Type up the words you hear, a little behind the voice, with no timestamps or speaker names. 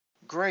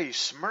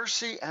Grace,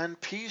 mercy, and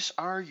peace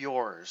are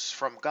yours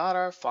from God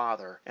our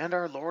Father and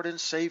our Lord and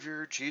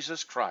Savior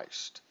Jesus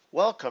Christ.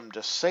 Welcome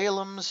to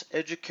Salem's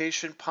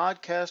Education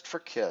Podcast for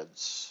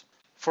Kids.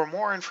 For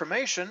more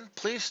information,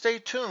 please stay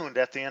tuned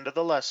at the end of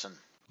the lesson.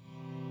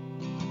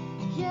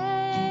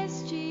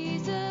 Yes,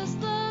 Jesus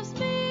loves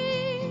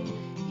me.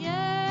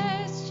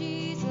 Yes,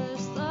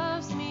 Jesus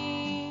loves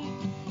me.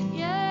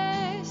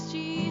 Yes,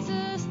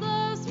 Jesus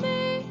loves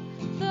me.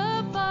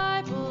 The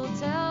Bible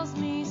tells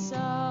me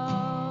so.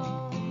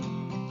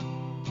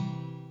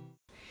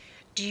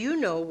 Do you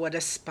know what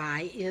a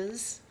spy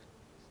is?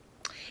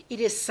 It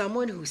is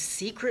someone who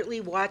secretly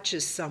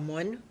watches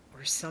someone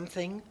or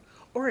something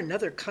or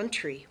another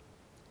country.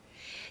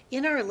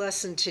 In our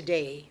lesson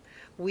today,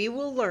 we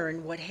will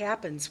learn what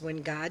happens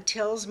when God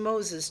tells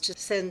Moses to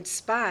send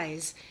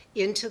spies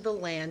into the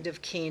land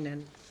of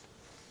Canaan.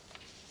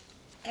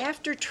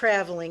 After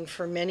traveling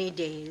for many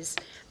days,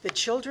 the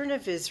children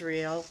of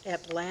Israel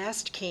at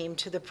last came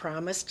to the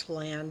promised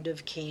land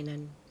of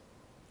Canaan.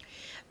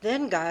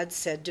 Then God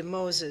said to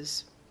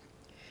Moses,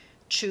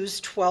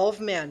 "Choose 12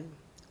 men,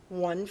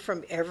 one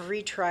from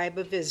every tribe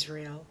of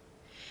Israel,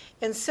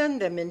 and send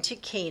them into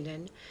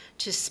Canaan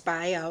to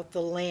spy out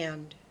the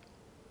land."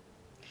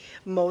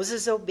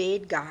 Moses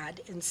obeyed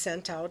God and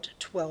sent out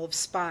 12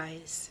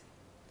 spies.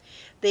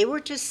 They were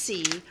to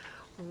see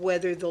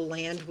whether the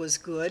land was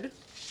good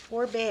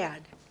or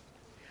bad,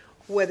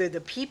 whether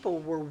the people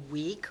were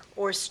weak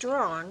or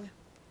strong,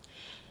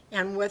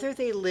 and whether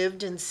they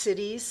lived in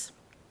cities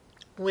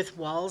with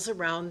walls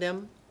around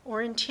them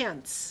or in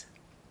tents.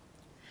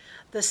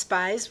 The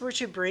spies were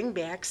to bring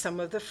back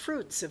some of the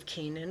fruits of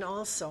Canaan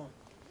also.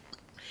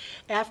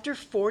 After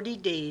 40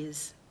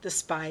 days, the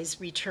spies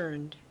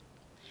returned.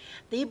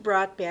 They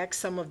brought back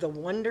some of the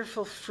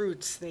wonderful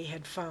fruits they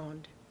had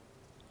found.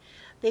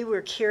 They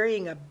were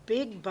carrying a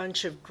big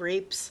bunch of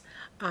grapes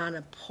on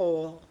a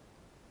pole.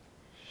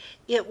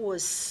 It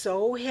was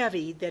so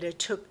heavy that it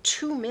took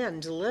 2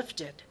 men to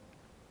lift it.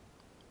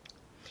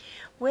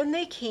 When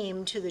they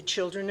came to the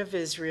children of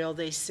Israel,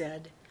 they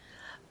said,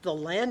 "The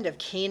land of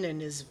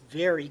Canaan is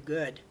very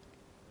good,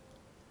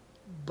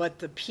 but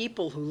the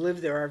people who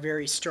live there are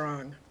very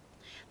strong.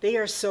 They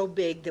are so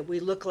big that we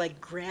look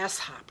like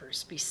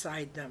grasshoppers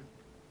beside them.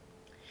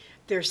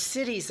 Their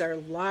cities are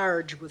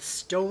large with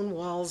stone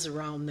walls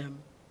around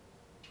them."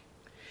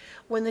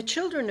 When the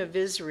children of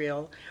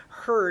Israel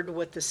heard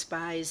what the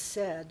spies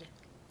said,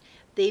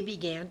 they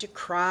began to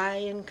cry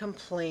and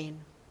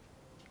complain.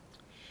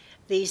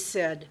 They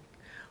said,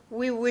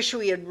 "We wish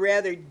we had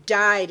rather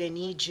died in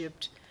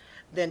Egypt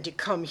than to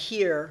come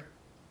here.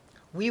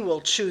 We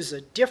will choose a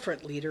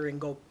different leader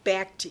and go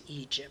back to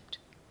Egypt."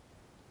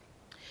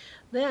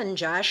 Then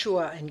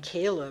Joshua and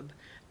Caleb,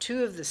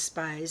 2 of the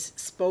spies,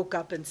 spoke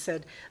up and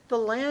said, "The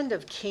land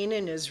of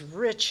Canaan is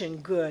rich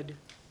and good.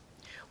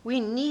 We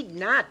need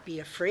not be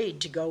afraid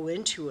to go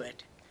into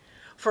it,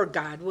 for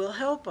God will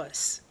help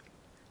us.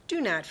 Do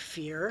not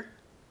fear."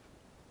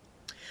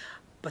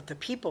 But the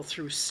people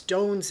threw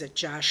stones at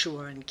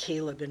Joshua and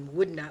Caleb and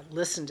would not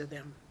listen to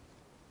them.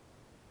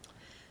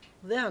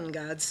 Then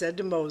God said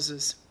to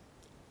Moses,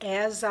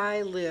 "As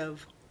I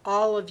live,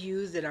 all of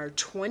you that are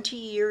 20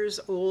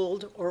 years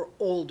old or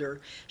older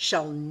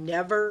shall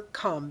never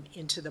come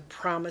into the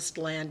promised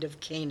land of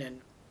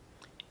Canaan,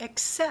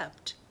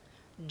 except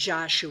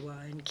Joshua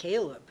and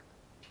Caleb.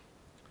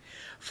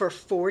 For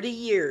 40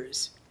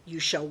 years you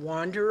shall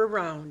wander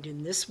around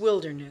in this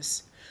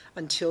wilderness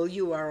until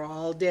you are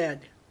all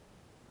dead.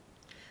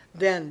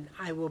 Then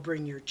I will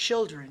bring your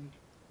children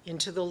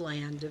into the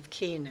land of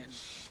Canaan."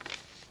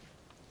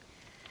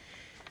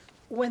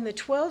 When the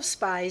 12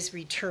 spies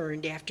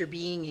returned after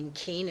being in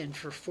Canaan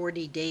for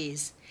 40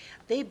 days,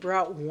 they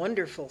brought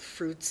wonderful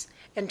fruits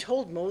and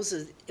told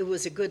Moses it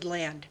was a good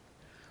land.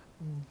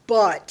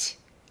 But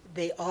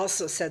they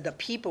also said the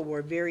people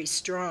were very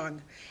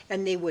strong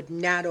and they would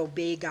not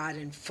obey God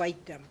and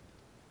fight them.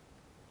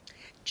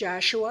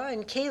 Joshua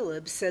and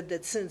Caleb said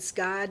that since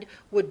God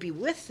would be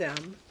with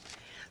them,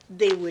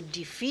 they would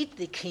defeat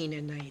the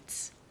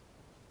Canaanites.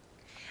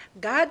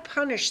 God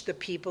punished the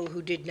people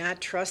who did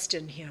not trust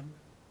in him.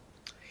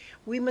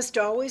 We must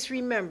always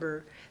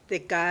remember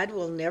that God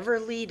will never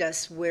lead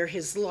us where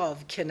his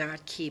love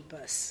cannot keep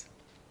us.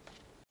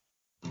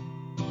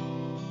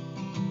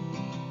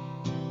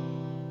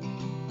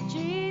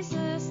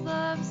 Jesus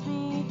loves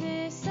me,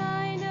 this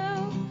I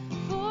know,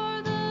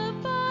 for the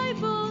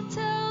Bible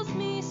tells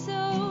me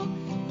so.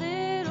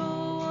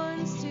 Little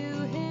ones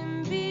to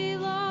him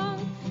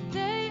belong.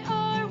 They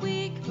are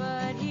weak,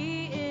 but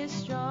he is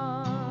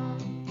strong.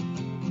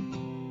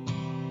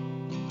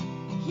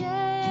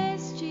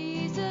 Yes,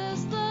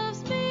 Jesus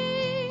loves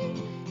me.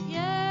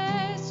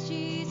 Yes,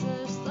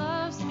 Jesus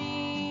loves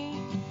me.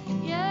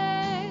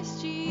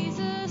 Yes,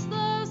 Jesus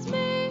loves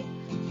me.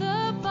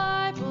 The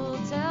Bible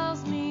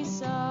tells me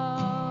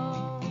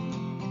so.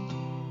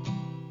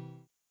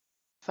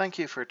 Thank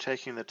you for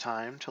taking the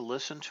time to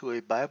listen to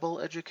a Bible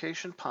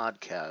education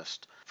podcast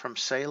from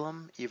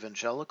Salem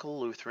Evangelical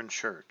Lutheran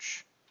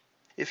Church.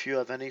 If you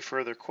have any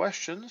further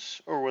questions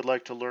or would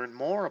like to learn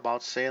more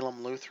about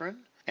Salem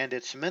Lutheran and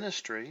its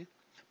ministry,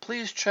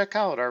 please check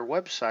out our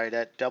website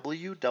at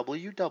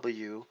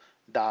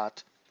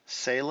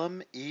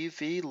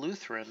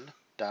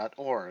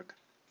www.salemevlutheran.org.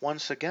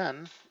 Once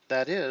again,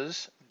 that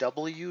is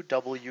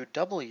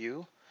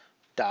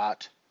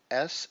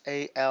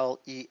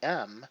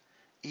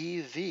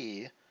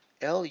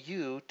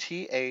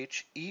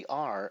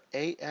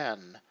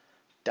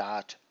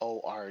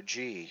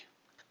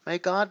May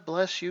God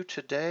bless you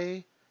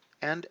today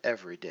and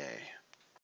every day.